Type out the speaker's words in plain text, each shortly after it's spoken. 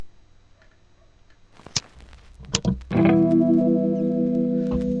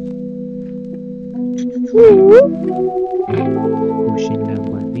Pushen las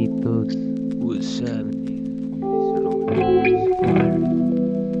manitos. What's up,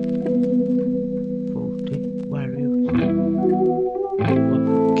 Warriors.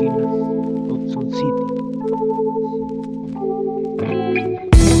 Killers of Sun City.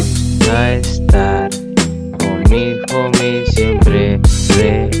 A estar con mi homie siempre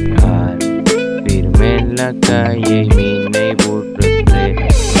real, firme en la calle y mi neighbor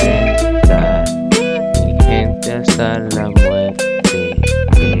representar, mi gente hasta la muerte.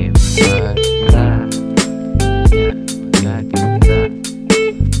 ¿Qué pasa?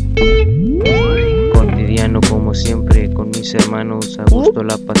 Cotidiano como siempre, con mis hermanos a gusto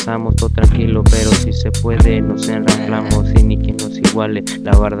la pasamos, todo tranquilo, pero si se puede nos enramplamos y ni quien nos iguale,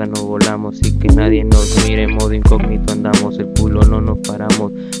 la barda no volamos y que nadie nos mire, modo incógnito andamos, el culo no nos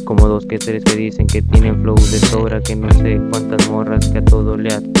paramos, como dos que tres que dicen que tienen flow de sobra, que no sé cuántas morras que a todo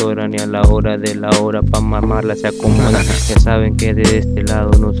le atoran y a la hora de la hora pa' mamarla se acomodan, ya saben que de este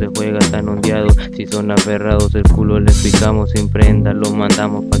lado no se juega tan ondeado, si son aferrados el culo les picamos sin prenda, lo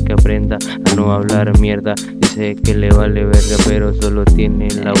mandamos pa' que aprenda a no hablar mierda, dice que le vale verga pero solo tiene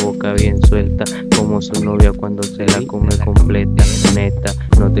la boca bien suelta, como su novia cuando se la come completa, neta,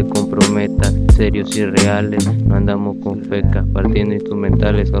 no te comprometas, serios y reales, no andamos con feca, partiendo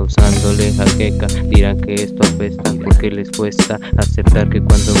instrumentales, causándole jaqueca, dirán que esto apesta, porque les cuesta aceptar que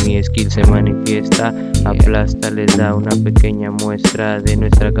cuando mi skill se manifiesta, aplasta, les da una pequeña muestra de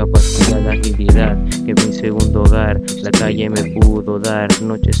nuestra capacidad de agilidad, que mi segundo hogar, la calle me pudo dar,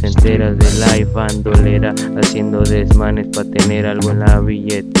 noches enteras de live bandolera, haciendo desmanes pa' tener algo en la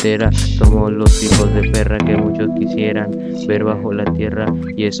billetera, somos los hijos de perra que muchos quisieran ver bajo la tierra,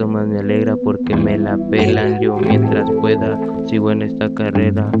 y eso más me alegra porque me la pelan, yo mientras pueda sigo en esta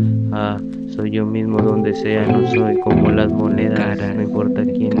carrera, soy yo mismo donde sea, no soy como las monedas, no importa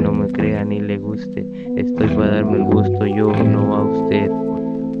quien no me crea ni le guste, estoy para darme el gusto, yo no a usted,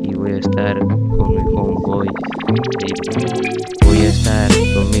 y voy a estar con mi homeboy, voy a estar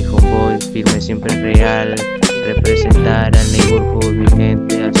con mi homeboy, firme siempre real, representar al neighborhood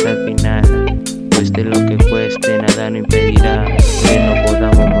vigente hasta el final, cueste lo que cueste, nada no impedirá que no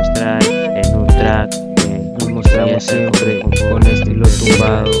podamos mostrar en un track. Nos mostramos siempre con estilo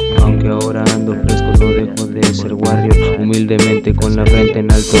tumbado, aunque ahora ando fresco no dejo de ser warrior, humildemente con la frente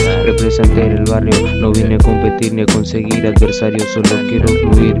en alto, representé el barrio, no vine a competir ni a conseguir adversarios, solo quiero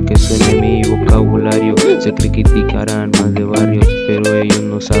fluir, que suene mi vocabulario, sé que criticarán más de barrios, pero ellos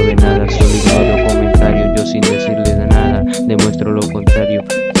no saben nada, solo ignoro comentarios, yo sin decirles nada, demuestro lo contrario,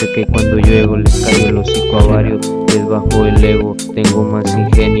 sé que cuando llego les caigo el hocico a varios, les bajo el ego, tengo más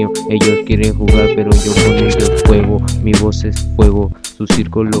ingenio, ellos quieren jugar pero yo con ellos juego, mi voz es fuego, su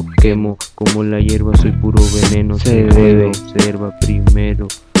circo lo quemo, como la hierba soy puro veneno, se debe observa primero,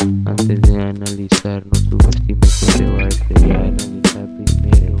 antes de analizar, no subestimes que te va a estrellar.